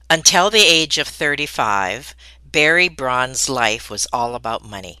Until the age of 35, Barry Braun's life was all about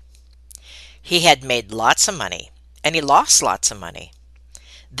money. He had made lots of money, and he lost lots of money.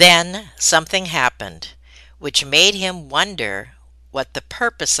 Then something happened, which made him wonder what the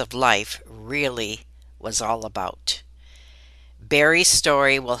purpose of life really was all about. Barry's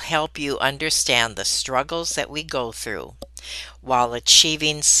story will help you understand the struggles that we go through while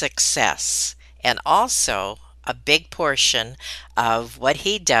achieving success, and also a big portion of what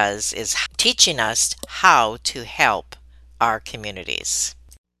he does is teaching us how to help our communities.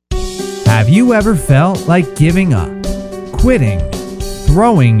 Have you ever felt like giving up, quitting,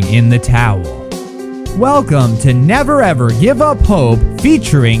 throwing in the towel? Welcome to Never Ever Give Up Hope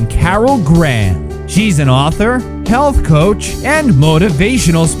featuring Carol Graham. She's an author, health coach, and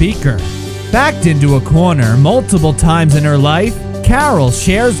motivational speaker. Backed into a corner multiple times in her life, Carol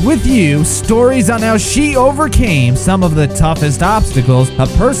shares with you stories on how she overcame some of the toughest obstacles a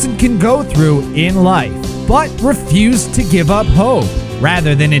person can go through in life, but refused to give up hope.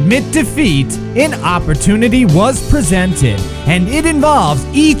 Rather than admit defeat, an opportunity was presented, and it involves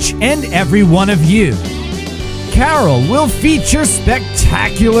each and every one of you. Carol will feature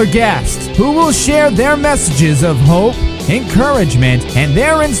spectacular guests who will share their messages of hope, encouragement, and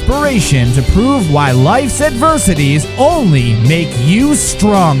their inspiration to prove why life's adversities only make you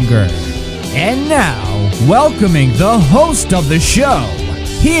stronger. And now, welcoming the host of the show,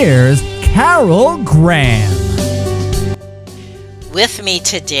 here's Carol Graham. With me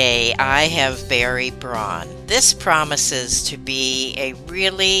today, I have Barry Braun. This promises to be a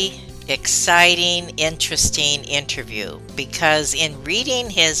really exciting, interesting interview because in reading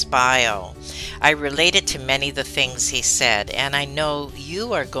his bio, I related to many of the things he said, and I know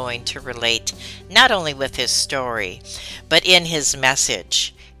you are going to relate not only with his story, but in his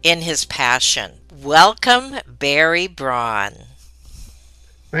message, in his passion. Welcome, Barry Braun.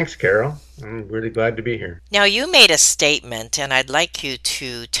 Thanks, Carol. I'm really glad to be here. Now, you made a statement, and I'd like you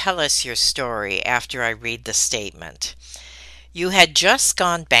to tell us your story after I read the statement. You had just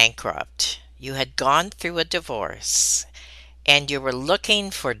gone bankrupt. You had gone through a divorce, and you were looking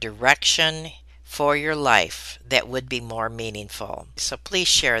for direction for your life that would be more meaningful. So please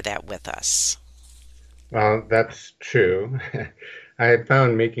share that with us. Well, that's true. I had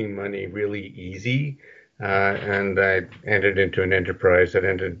found making money really easy, and I entered into an enterprise that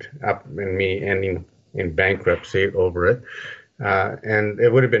ended up in me ending in bankruptcy over it. And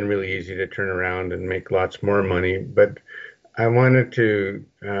it would have been really easy to turn around and make lots more money, but I wanted to,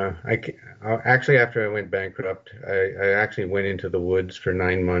 actually, after I went bankrupt, I actually went into the woods for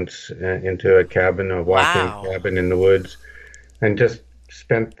 9 months, into a cabin, a walk-in cabin in the woods, and just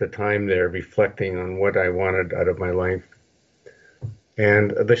spent the time there reflecting on what I wanted out of my life.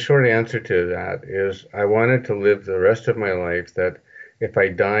 And the short answer to that is I wanted to live the rest of my life that if I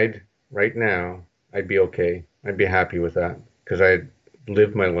died right now, I'd be okay. I'd be happy with that because I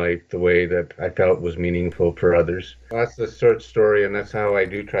lived my life the way that I felt was meaningful for others. That's the short story, and that's how I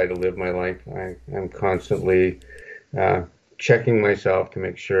do try to live my life. I'm constantly checking myself to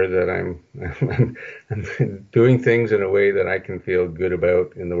make sure that I'm doing things in a way that I can feel good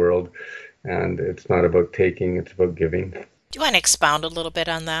about in the world. And it's not about taking, it's about giving. Do you want to expound a little bit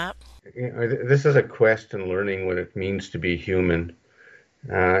on that? This is a quest in learning what it means to be human.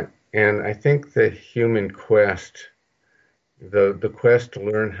 And I think the human quest, the quest to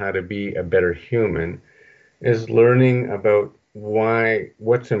learn how to be a better human is learning about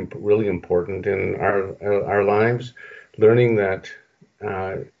what's really important in our lives, learning that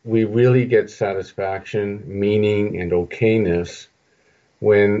we really get satisfaction, meaning, and okayness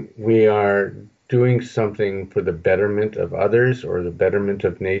when we are doing something for the betterment of others or the betterment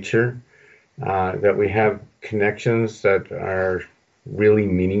of nature, that we have connections that are really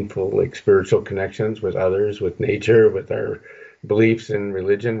meaningful, like spiritual connections with others, with nature, with our beliefs in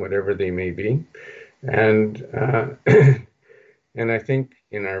religion, whatever they may be. And and I think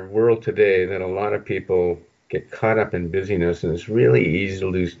in our world today that a lot of people get caught up in busyness, and it's really easy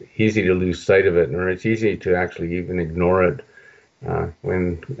to lose sight of it, or it's easy to actually even ignore it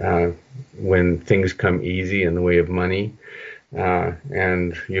when things come easy in the way of money,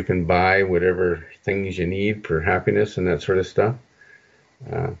 and you can buy whatever things you need for happiness and that sort of stuff.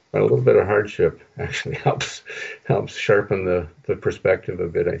 But a little bit of hardship actually helps sharpen the perspective a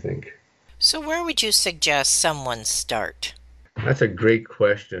bit, I think. So where would you suggest someone start? That's a great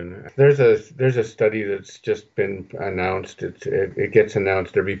question. There's a study that's just been announced. It gets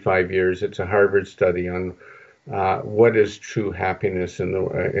announced every 5 years. It's a Harvard study on what is true happiness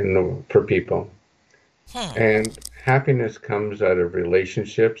for people. And happiness comes out of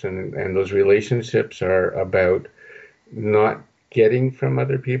relationships, and those relationships are about not getting from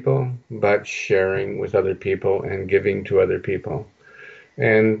other people, but sharing with other people and giving to other people.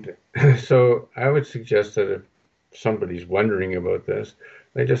 And so I would suggest that if somebody's wondering about this,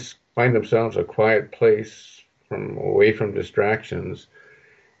 they just find themselves a quiet place from away from distractions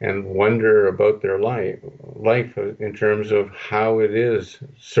and wonder about their life in terms of how it is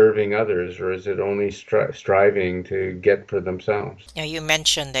serving others, or is it only striving to get for themselves? Now, you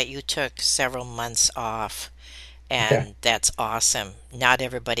mentioned that you took several months off, Yeah. and that's awesome. Not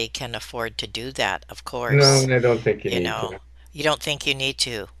everybody can afford to do that, of No, course. and I don't think you You need know, to. you don't think you need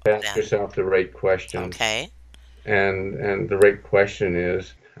to Ask then. yourself the right questions. Okay. And the right question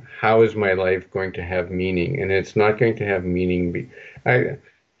is, how is my life going to have meaning? And it's not going to have meaning. I,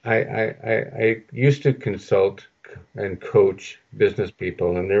 I used to consult and coach business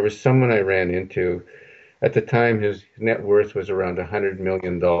people, and there was someone I ran into. At the time, his net worth was around $100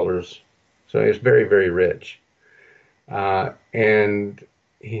 million. So he was very, very rich. And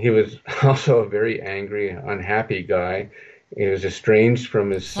he was also a very angry, unhappy guy. He was estranged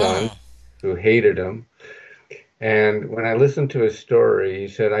from his son, Hmm. who hated him. And when I listened to his story, he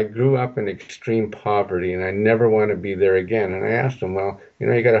said, I grew up in extreme poverty and I never want to be there again. And I asked him, well, you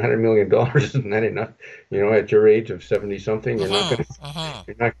got $100 million, isn't that enough? At your age of 70 something, Mm-hmm.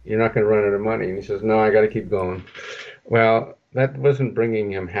 Mm-hmm. you're not going to run out of money. And he says, no, I got to keep going. Well, that wasn't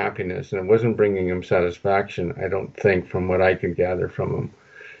bringing him happiness and it wasn't bringing him satisfaction, I don't think, from what I could gather from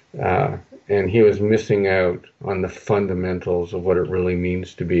him. Uh, and he was missing out on the fundamentals of what it really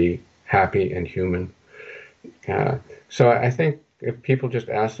means to be happy and human. Uh, so I think if people just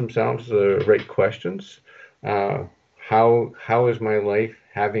ask themselves the right questions, uh, how is my life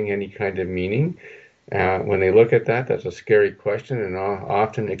having any kind of meaning? When they look at that, that's a scary question, and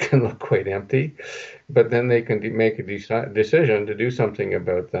often it can look quite empty. But then they can make a decision to do something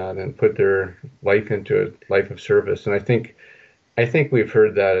about that and put their life into a life of service. And I think we've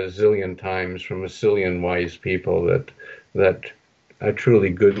heard that a zillion times from a zillion wise people that a truly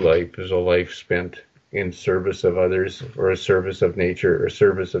good life is a life spent in service of others or a service of nature or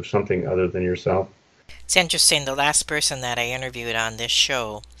service of something other than yourself. It's interesting. The last person that I interviewed on this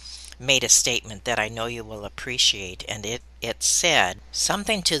show made a statement that I know you will appreciate, and it said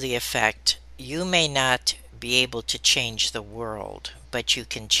something to the effect, you may not be able to change the world, but you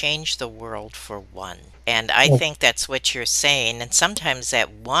can change the world for one. And I Yes. think that's what you're saying. And sometimes that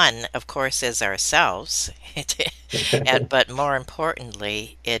one, of course, is ourselves. But more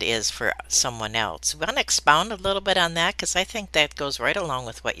importantly, it is for someone else. Want to expound a little bit on that? Because I think that goes right along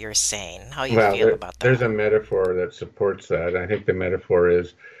with what you're saying, how you Well, feel about there's that. a metaphor that supports that. I think the metaphor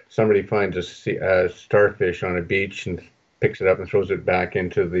is somebody finds a starfish on a beach and picks it up and throws it back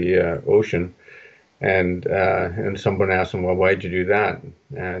into the ocean. And someone asked him, well, why'd you do that?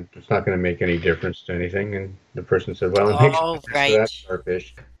 And it's not going to make any difference to anything. And the person said, well, it makes a Oh, difference to right. that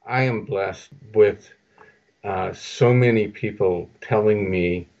starfish. I am blessed with so many people telling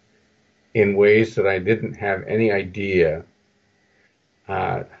me in ways that I didn't have any idea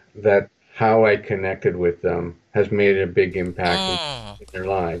uh, that how I connected with them has made a big impact Mm, in their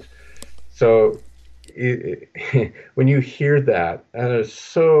lives. So when you hear that, that is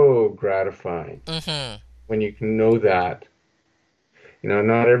so gratifying mm-hmm. when you can know that.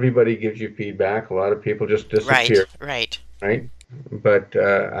 Not everybody gives you feedback. A lot of people just Right, disappear, right. right? But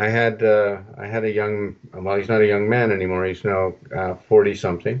I had a young, well, he's not a young man anymore. He's now 40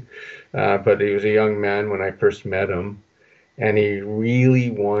 something. But he was a young man when I first met him, and he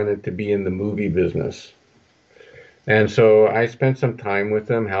really wanted to be in the movie business. And so I spent some time with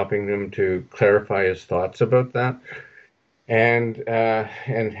him, helping him to clarify his thoughts about that and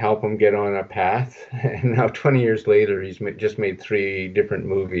help him get on a path. And now, 20 years later, just made three different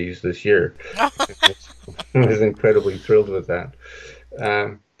movies this year. I was incredibly thrilled with that.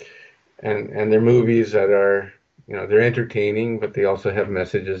 Um, and they're movies that are, they're entertaining, but they also have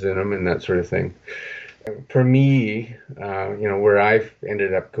messages in them and that sort of thing. For me, where I've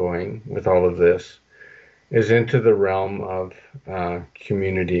ended up going with all of this is into the realm of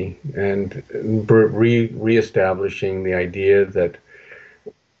community and reestablishing the idea that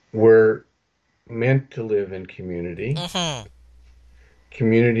we're meant to live in community. Mm-hmm.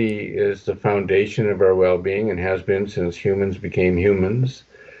 Community is the foundation of our well-being and has been since humans became humans.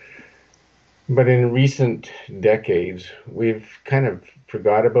 But in recent decades, we've kind of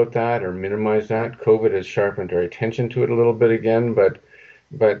forgot about that or minimized that. COVID has sharpened our attention to it a little bit again, but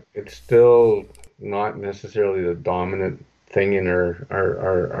it's still not necessarily the dominant thing in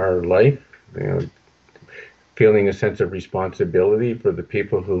our life. You know, feeling a sense of responsibility for the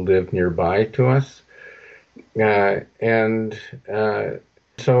people who live nearby to us. And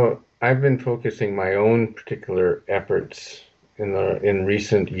so I've been focusing my own particular efforts in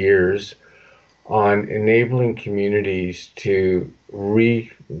recent years on enabling communities to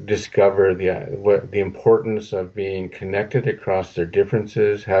rediscover the importance of being connected across their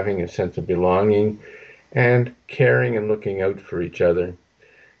differences, having a sense of belonging, and caring and looking out for each other.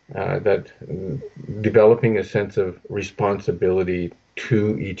 That developing a sense of responsibility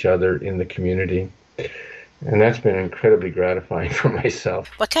to each other in the community. And that's been incredibly gratifying for myself.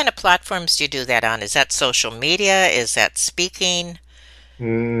 What kind of platforms do you do that on? Is that social media? Is that speaking?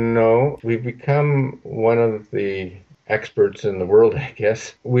 No, we've become one of the experts in the world, I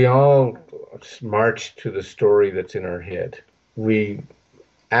guess. We all march to the story that's in our head. We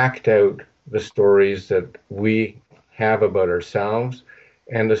act out the stories that we have about ourselves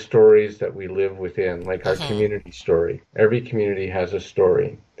and the stories that we live within, like our community story. Every community has a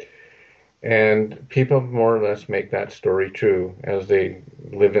story. And people more or less make that story true as they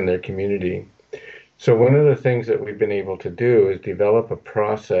live in their community. So one of the things that we've been able to do is develop a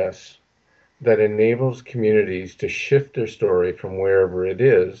process that enables communities to shift their story from wherever it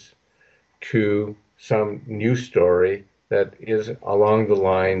is to some new story that is along the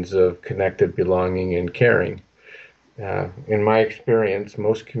lines of connected belonging and caring. In my experience,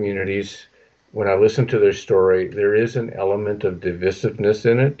 most communities, when I listen to their story, there is an element of divisiveness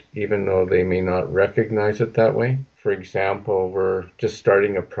in it, even though they may not recognize it that way. For example, we're just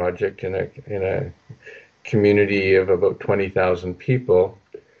starting a project in a community of about 20,000 people,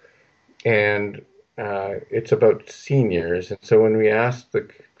 and it's about seniors. And so when we ask the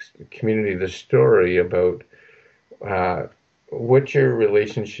community the story about what's your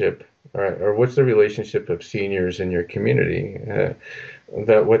relationship, or what's the relationship of seniors in your community,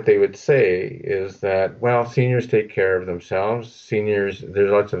 that what they would say is that, well, seniors take care of themselves. Seniors,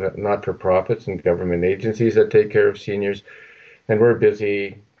 there's lots of not-for-profits and government agencies that take care of seniors, and we're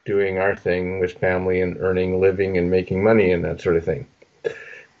busy doing our thing with family and earning a living and making money and that sort of thing.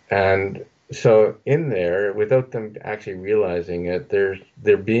 And so in there, without them actually realizing it,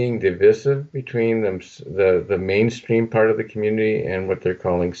 they're being divisive between them, the mainstream part of the community and what they're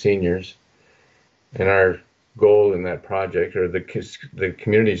calling seniors. And our goal in that project, or the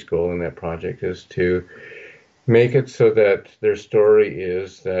community's goal in that project, is to make it so that their story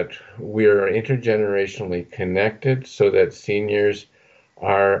is that we are intergenerationally connected, so that seniors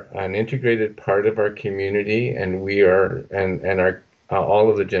are an integrated part of our community, and we are, and our all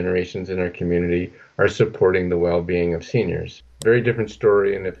of the generations in our community are supporting the well-being of seniors. Very different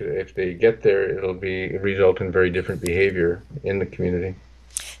story, and if they get there, it'll result in very different behavior in the community.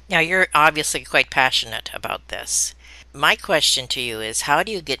 Now, you're obviously quite passionate about this. My question to you is, how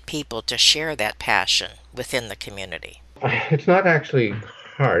do you get people to share that passion within the community? It's not actually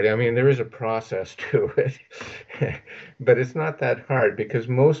hard. I mean, there is a process to it, but it's not that hard because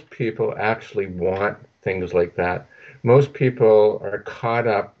most people actually want things like that. Most people are caught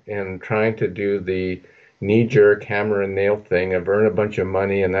up in trying to do the knee-jerk hammer and nail thing of earn a bunch of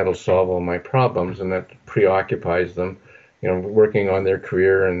money and that'll solve all my problems, and that preoccupies them, working on their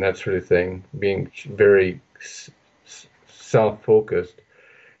career and that sort of thing, being very self-focused.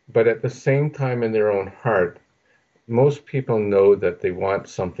 But at the same time, in their own heart, most people know that they want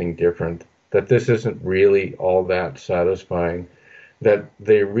something different, that this isn't really all that satisfying, that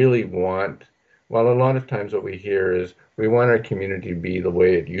they really want. Well, a lot of times what we hear is we want our community to be the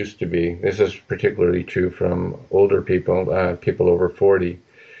way it used to be. This is particularly true from older people, people over 40,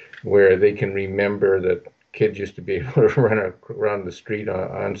 where they can remember that kids used to be able to run around the street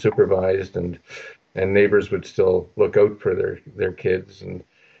unsupervised, and neighbors would still look out for their kids, and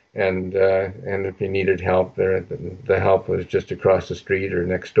if they needed help, the help was just across the street or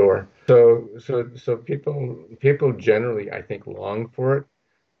next door. So people generally, I think, long for it.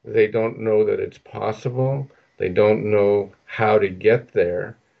 They don't know that it's possible. They don't know how to get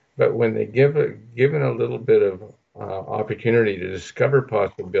there. But when they given a little bit of opportunity to discover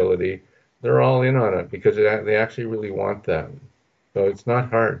possibility, they're all in on it because they actually really want that. So it's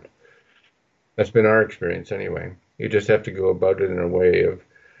not hard. That's been our experience anyway. You just have to go about it in a way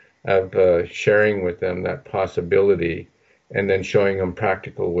of sharing with them that possibility, and then showing them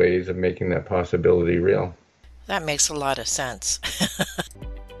practical ways of making that possibility real. That makes a lot of sense.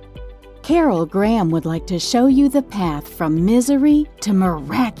 Carol Graham would like to show you the path from misery to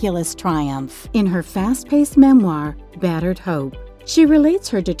miraculous triumph in her fast-paced memoir, Battered Hope. She relates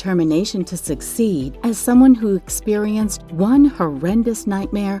her determination to succeed as someone who experienced one horrendous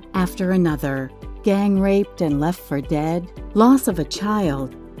nightmare after another: gang raped and left for dead, loss of a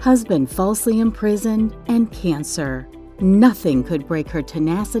child, husband falsely imprisoned, and cancer. Nothing could break her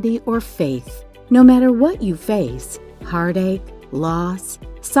tenacity or faith. No matter what you face, heartache, loss,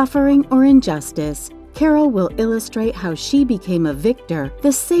 suffering, or injustice, Carol will illustrate how she became a victor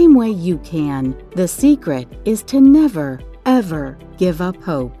the same way you can. The secret is to never, ever give up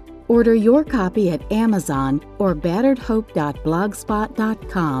hope. Order your copy at Amazon or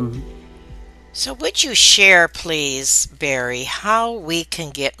batteredhope.blogspot.com. So would you share, please, Barry, how we can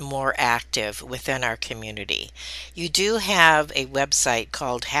get more active within our community? You do have a website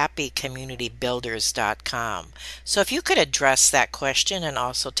called happycommunitybuilders.com. So if you could address that question and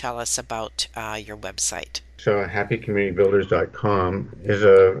also tell us about your website. So happycommunitybuilders.com is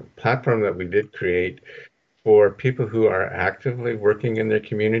a platform that we did create for people who are actively working in their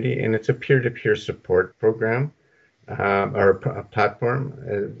community, and it's a peer-to-peer support program. Or a platform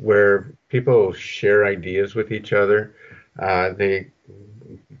where people share ideas with each other. They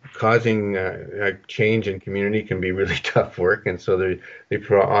causing a change in community can be really tough work, and so they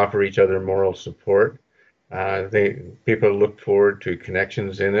offer each other moral support. People look forward to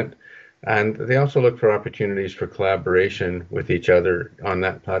connections in it, and they also look for opportunities for collaboration with each other on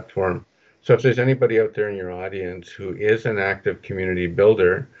that platform. So if there's anybody out there in your audience who is an active community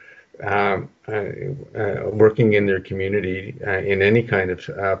builder, working in their community in any kind of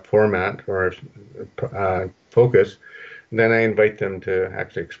format or focus, then I invite them to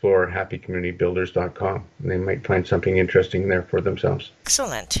actually explore happycommunitybuilders.com. And they might find something interesting there for themselves.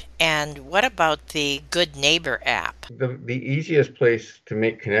 Excellent. And what about the Good Neighbor app? The easiest place to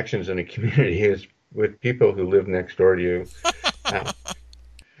make connections in a community is with people who live next door to you.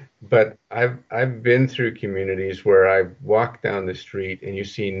 But I've been through communities where I've walked down the street and you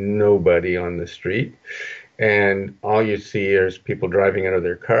see nobody on the street, and all you see is people driving out of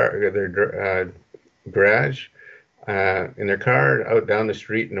their garage, in their car out down the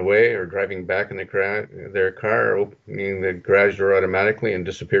street and away, or driving back in their car, opening the garage door automatically and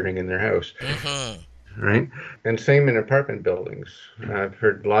disappearing in their house. Mm-hmm. Right? And same in apartment buildings. I've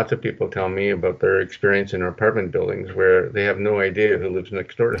heard lots of people tell me about their experience in apartment buildings where they have no idea who lives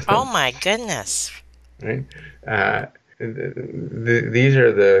next door to them. Oh my goodness. Right? These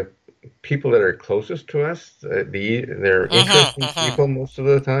are the people that are closest to us. They're interesting people most of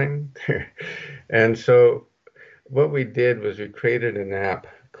the time. And so what we did was we created an app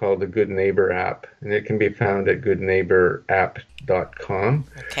called the Good Neighbor app, and it can be found at goodneighborapp.com.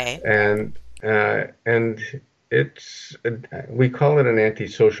 Okay. And it's we call it an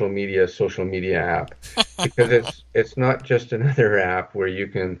anti-social media social media app because it's not just another app where you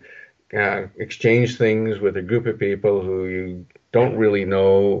can exchange things with a group of people who you don't really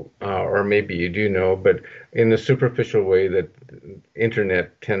know, or maybe you do know, but in the superficial way that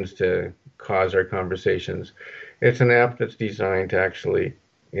internet tends to cause our conversations. It's an app that's designed to actually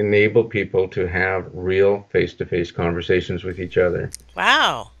enable people to have real face-to-face conversations with each other.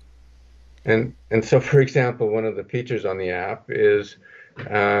 Wow. And so, for example, one of the features on the app is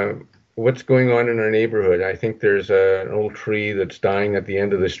what's going on in our neighborhood. I think there's an old tree that's dying at the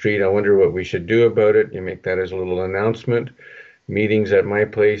end of the street. I wonder what we should do about it. You make that as a little announcement. Meetings at my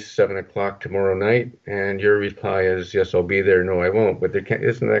place, 7 o'clock tomorrow night. And your reply is, yes, I'll be there. No, I won't. But there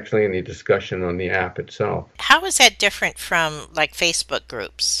isn't actually any discussion on the app itself. How is that different from like Facebook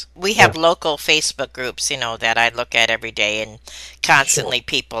groups? We have local Facebook groups, that I look at every day, and constantly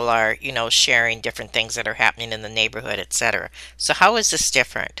people are, sharing different things that are happening in the neighborhood, etc. So how is this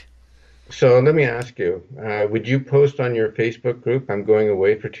different? So let me ask you, would you post on your Facebook group, I'm going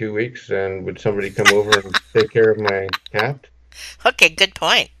away for 2 weeks, and would somebody come over and take care of my cat? Okay, good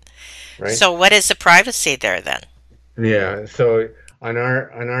point. Right. So what is the privacy there then? Yeah, so on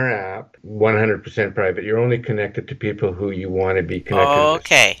our app, 100% private. You're only connected to people who you want to be connected with.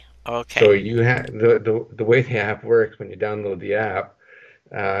 Okay. So you have the way the app works when you download the app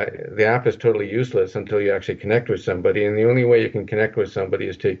is totally useless until you actually connect with somebody. And the only way you can connect with somebody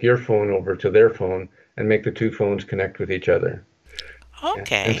is take your phone over to their phone and make the two phones connect with each other.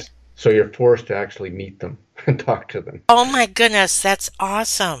 Okay. And so you're forced to actually meet them and talk to them. Oh my goodness, that's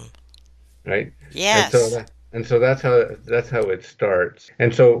awesome. Right? Yes. And so that's how it starts.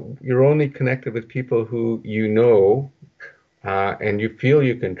 And so you're only connected with people who you know and you feel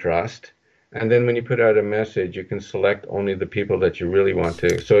you can trust. And then when you put out a message, you can select only the people that you really want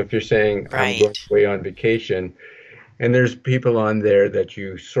to. So if you're saying, I'm going away on vacation, and there's people on there that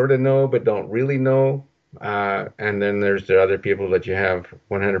you sort of know but don't really know, and then there's the other people that you have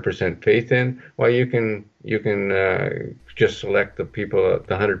 100% faith in, well, you can just select the people,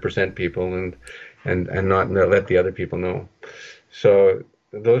 the 100% people, and not let the other people know. So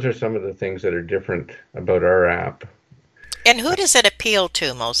those are some of the things that are different about our app. And who does it appeal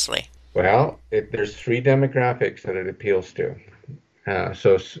to mostly? Well, there's three demographics that it appeals to.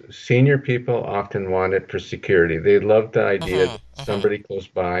 So senior people often want it for security. They love the idea that somebody close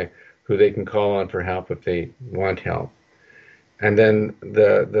by who they can call on for help if they want help. And then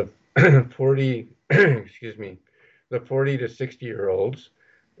the 40 excuse me, the 40 to 60-year-olds,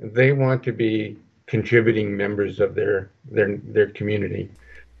 they want to be contributing members of their community.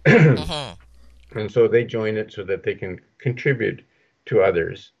 Hmm. And so they join it so that they can contribute to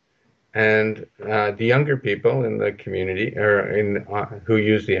others. And the younger people in the community, or in who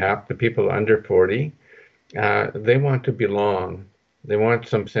use the app, the people under 40, they want to belong. They want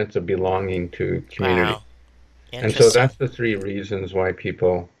some sense of belonging to community. Wow. And so Interesting. that's the three reasons why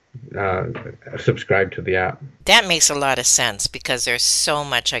people uh, subscribe to the app. That makes a lot of sense because there's so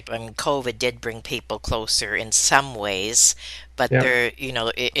much. Like, I mean, COVID did bring people closer in some ways, but Yeah,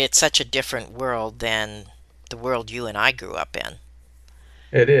 it's such a different world than the world you and I grew up in.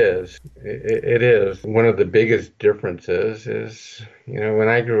 it is. It is. One of the biggest differences is, when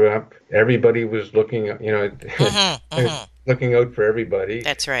I grew up, everybody was looking, Hmm. Hmm. looking out for everybody.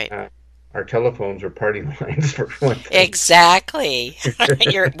 That's right. Uh, our telephones were party lines for one thing. Exactly.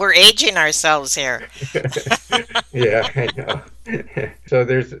 We're aging ourselves here. Yeah, I know. So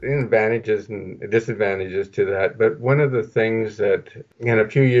there's advantages and disadvantages to that. But one of the things that, a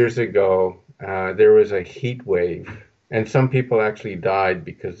few years ago, there was a heat wave, and some people actually died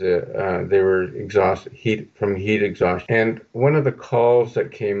because they were exhausted, heat exhaustion. And one of the calls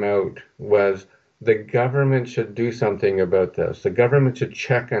that came out was the government should do something about this. The government should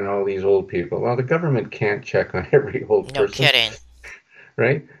check on all these old people. Well, the government can't check on every old No person, kidding.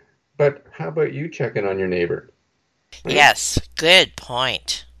 right? But how about you checking on your neighbor, right? Yes, good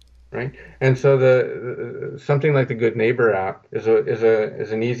point. Right? And so the something like the Good Neighbor app is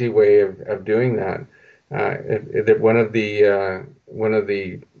an easy way of doing that. One of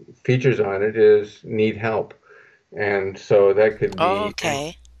the features on it is need help, and so Oh,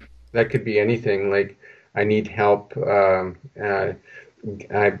 okay. that could be anything like I need help.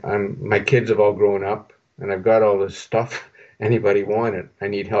 My kids have all grown up, and I've got all this stuff. Anybody want it? I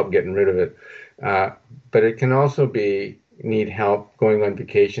need help getting rid of it. Uh, but it can also be need help going on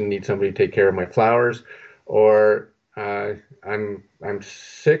vacation, need somebody to take care of my flowers, or I'm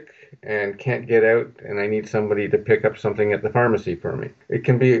sick and can't get out, and I need somebody to pick up something at the pharmacy for me. It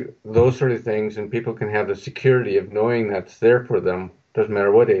can be those sort of things, and people can have the security of knowing that's there for them. Doesn't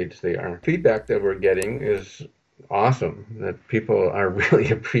matter what age they are. Feedback that we're getting is awesome. That people are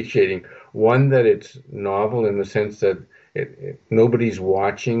really appreciating. One, that it's novel in the sense that nobody's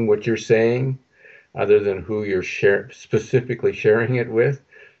watching what you're saying other than who you're specifically sharing it with,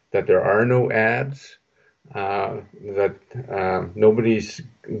 that there are no ads, that nobody's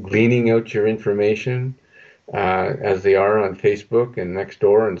gleaning out your information as they are on Facebook and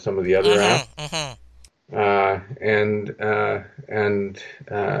Nextdoor and some of the other apps. Hmm. Hmm. Uh, and uh, and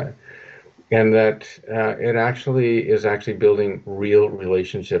uh, and that it actually is actually building real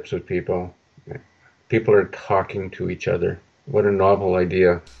relationships with people. People are talking to each other. What a novel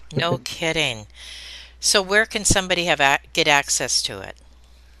idea. No kidding. So where can somebody get access to it?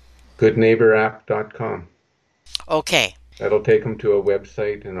 Goodneighborapp.com. Okay. That'll take them to a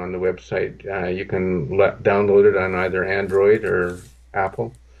website, and on the website, you can download it on either Android or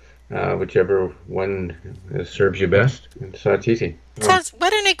Apple, whichever one serves you best. And so it's easy. Sounds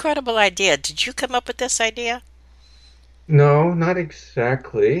what an incredible idea. Did you come up with this idea? No, not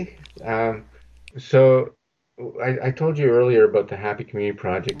exactly. So I told you earlier about the Happy Community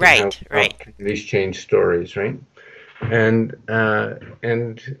Project and Right, how right. communities change stories, right? And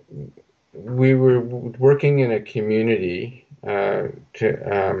we were working in a community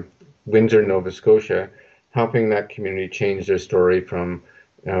Windsor, Nova Scotia, helping that community change their story from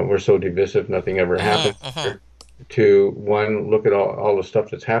we're so divisive, nothing ever Hmm. happens Hmm. here, to one, look at all the stuff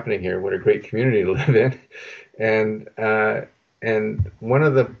that's happening here. What a great community to live in. And one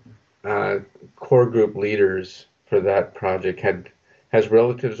of the uh, core group leaders for that project has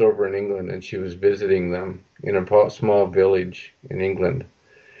relatives over in England, and she was visiting them in a small village in England.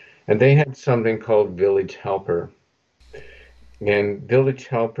 And they had something called Village Helper. And Village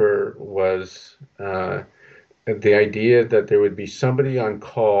Helper was the idea that there would be somebody on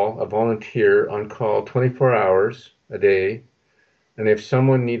call, a volunteer on call 24 hours a day. And if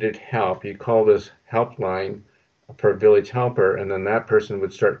someone needed help, you call this helpline for Village Helper, and then that person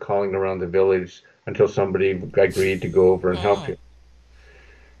would start calling around the village until somebody agreed to go over and help Hmm. you.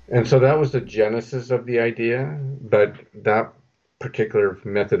 And so that was the genesis of the idea, but that particular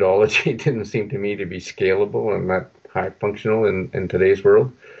methodology didn't seem to me to be scalable and not high functional in today's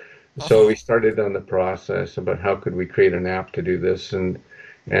world. So we Hmm. started on the process about how could we create an app to do this, and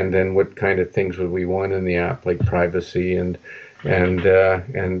then what kind of things would we want in the app, like privacy and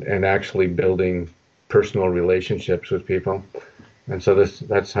actually building personal relationships with people. And so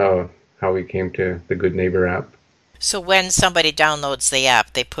that's how how we came to the Good Neighbor app. So when somebody downloads the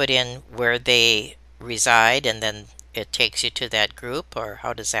app, they put in where they reside and then it takes you to that group, or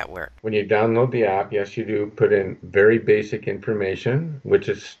how does that work? When you download the app, yes, you do put in very basic information, which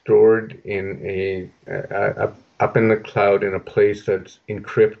is stored in up in the cloud in a place that's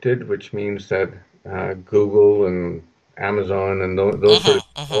encrypted, which means that Google and Amazon and those sort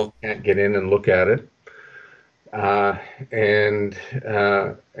of people can't get in and look at it. And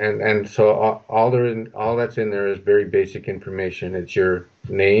so all that's in there is very basic information. It's your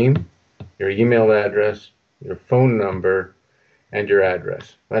name, your email address, your phone number, and your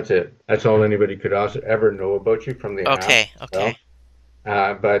address. That's it. That's all anybody could also ever know about you from the app. Okay.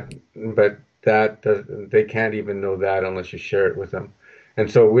 But they can't even know that unless you share it with them. And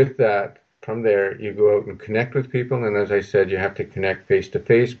so with that, from there, you go out and connect with people. And as I said, you have to connect face to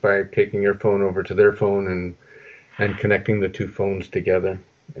face by taking your phone over to their phone and connecting the two phones together.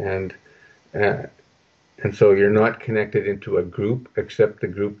 And so you're not connected into a group except the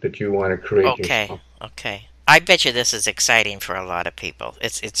group that you want to create yourself. Okay. I bet you this is exciting for a lot of people.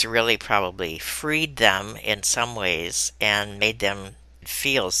 It's really probably freed them in some ways and made them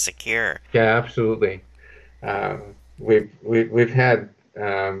feel secure. Yeah, absolutely. We've had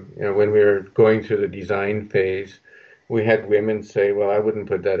when we were going through the design phase, we had women say, "Well, I wouldn't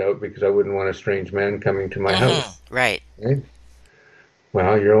put that out because I wouldn't want a strange man coming to my house." Right.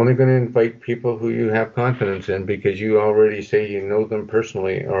 Well, you're only going to invite people who you have confidence in because you already say you know them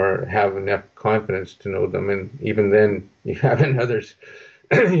personally or have enough confidence to know them. And even then, you have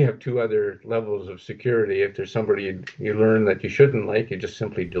you have two other levels of security. If there's somebody you learn that you shouldn't like, you just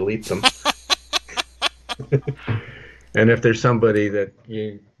simply delete them. And if there's somebody that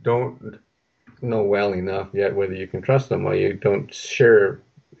you don't know well enough yet whether you can trust them, or you don't share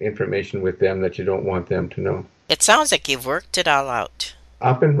information with them that you don't want them to know. It sounds like you've worked it all out.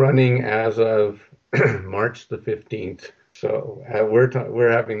 Up and running as of March the 15th. So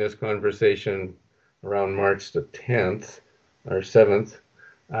we're having this conversation around March the 10th or 7th.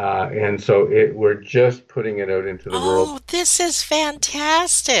 And so we're just putting it out into the world. Oh, this is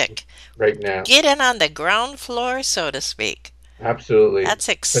fantastic. Right now. Get in on the ground floor, so to speak. Absolutely. That's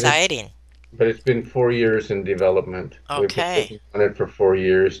exciting. But it's been 4 years in development. Okay. We've been working on it for 4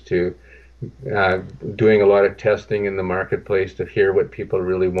 years to doing a lot of testing in the marketplace to hear what people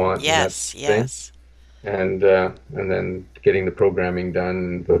really want. Yes. And then getting the programming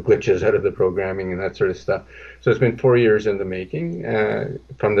done, the glitches out of the programming and that sort of stuff. So it's been 4 years in the making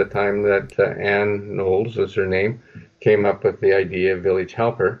from the time that Ann Knowles was her name, came up with the idea of Village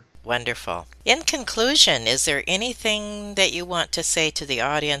Helper. Wonderful. In conclusion, is there anything that you want to say to the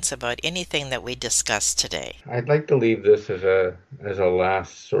audience about anything that we discussed today? I'd like to leave this as a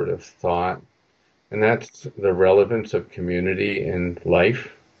last sort of thought, and that's the relevance of community in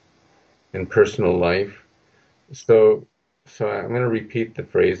life, in personal life. So I'm going to repeat the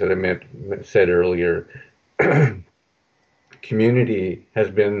phrase that I said earlier. Community has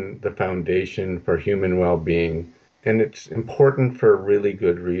been the foundation for human well-being. And it's important for really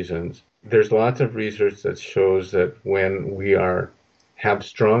good reasons. There's lots of research that shows that when we have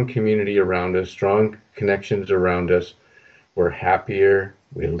strong community around us, strong connections around us, we're happier,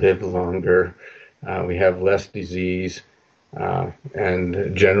 we live longer, we have less disease,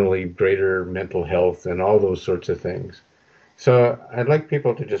 and generally greater mental health and all those sorts of things. So I'd like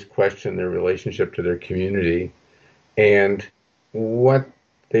people to just question their relationship to their community and what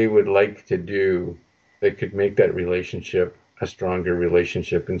they would like to do that could make that relationship a stronger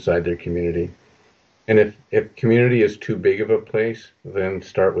relationship inside their community. And if community is too big of a place, then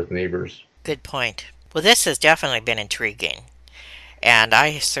start with neighbors. Good point. Well, this has definitely been intriguing. And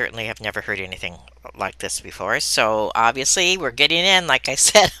I certainly have never heard anything like this before. So obviously we're getting in, like I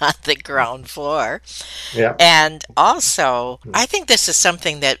said, on the ground floor. Yeah. And also, I think this is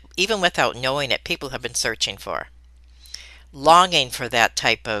something that even without knowing it, people have been searching for. Longing for that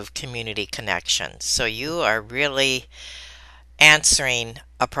type of community connection. So you are really answering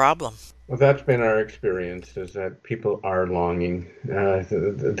a problem. Well, that's been our experience, is that people are longing.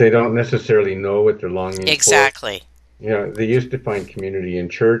 They don't necessarily know what they're longing for. Exactly. They used to find community in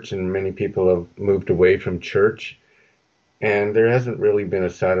church, and many people have moved away from church. And there hasn't really been a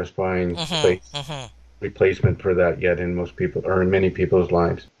satisfying replacement for that yet in most people, or in many people's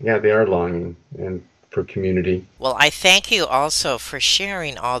lives. Yeah, they are longing and for community. Well, I thank you also for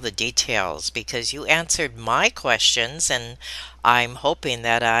sharing all the details, because you answered my questions, and I'm hoping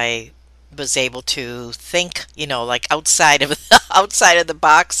that I was able to think, like outside of the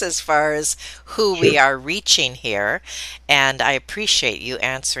box as far as who we are reaching here. And I appreciate you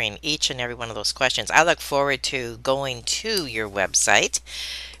answering each and every one of those questions. I look forward to going to your website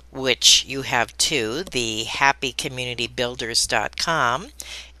which you have too, the happycommunitybuilders.com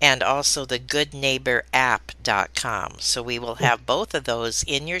and also the goodneighborapp.com. So we will have both of those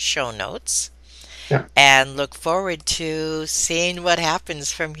in your show notes. Yeah. And look forward to seeing what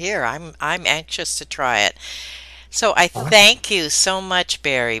happens from here. I'm anxious to try it. So I thank you so much,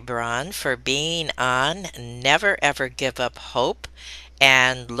 Barry Braun, for being on Never Ever Give Up Hope,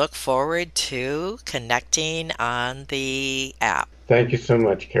 and look forward to connecting on the app. Thank you so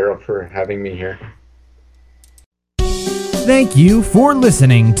much, Carol, for having me here. Thank you for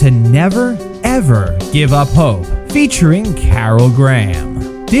listening to Never Ever Give Up Hope, featuring Carol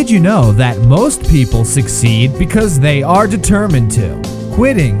Graham. Did you know that most people succeed because they are determined to?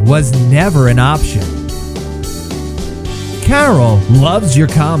 Quitting was never an option. Carol loves your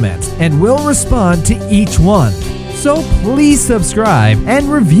comments and will respond to each one. So please subscribe and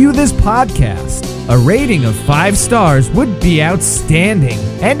review this podcast. A rating of 5 stars would be outstanding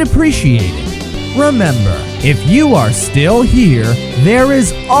and appreciated. Remember, if you are still here, there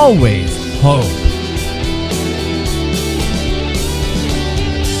is always hope.